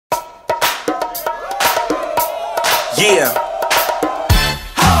Yeah.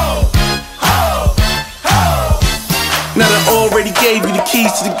 Now I already gave you the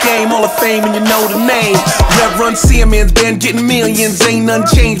keys to the game, Hall of Fame, and you know the name. Rev Run CMN's been getting millions, ain't none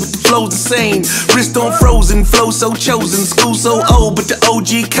changed, but the flow's the same. Wrist on frozen, flow so chosen, school so old, but the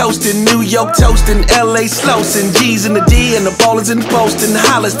OG coastin'. New York toastin', LA slowsin', G's in the D and the ballers in Boston.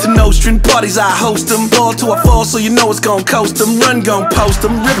 Hollers to Nostrin, parties I host them. Ball till I fall, so you know it's gon' coast them. Run gon' post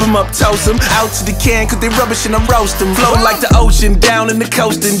them, rip them up, toast them. Out to the can, cause they rubbish and I roast them. Flow like the ocean, down in the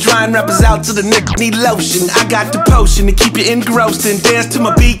coastin'. Drying rappers out to the niggas need lotion. I got the potion to keep you engrossed and dance to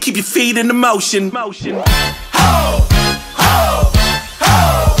my beat, keep your feet in the motion. Ho, ho, ho.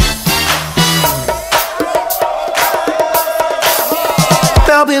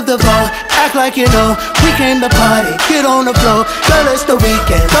 Fell with the flow, act like you know. We came to party, get on the floor. Girl, it's the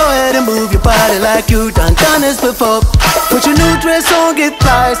weekend, go ahead and move your body like you done this before. Put your new dress on, get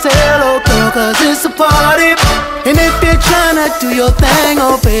fly, say hello girl, cause it's a party. And if you're tryna do your thing,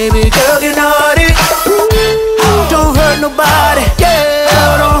 oh baby girl, you're naughty. Don't hurt nobody,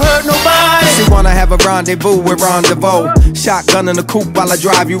 yeah, don't hurt nobody. She wanna have a rendezvous with Devoe. Shotgun in the coupe while I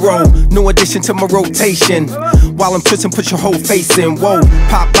drive you roll. New addition to my rotation. While I'm twitching, put your whole face in. Whoa,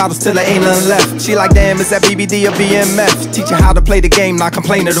 pop bottles till there ain't nothing left. She like, damn, is that BBD or BMF? Teach you how to play the game, not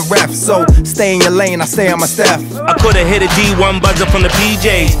complain to the ref. So stay in your lane, I stay on my step. I could've hit a D1 buzzer from the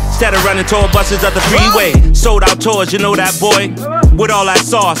PJs. Instead of running tour buses up the freeway. Sold out tours, you know that boy. With all that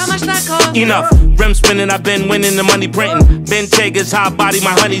sauce. How much that cost? Enough. Rim spinning, I've been winning the money printing. Ben Tager's hot body,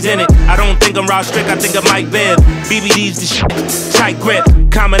 my honey's in it. I don't think I'm Rob Strick, I think I Mike Bibb. BBD's the shit. Tight grip,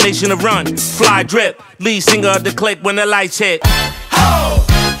 combination of run, fly drip. Lead singer of the click when the lights hit. Ho,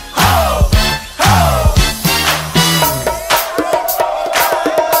 ho, ho.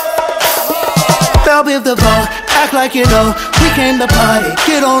 Fell with the flow, act like you know. We came to party,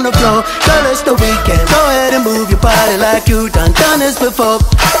 get on the floor. Girl, it's the weekend, go ahead and move your body like you done this before.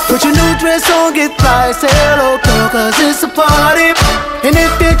 Put your new dress on, get fly, say hello girl, cause it's a party. And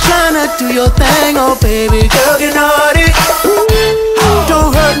if you're tryna do your thing, oh baby girl, you're naughty.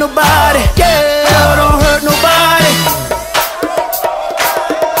 Don't hurt nobody, yeah, don't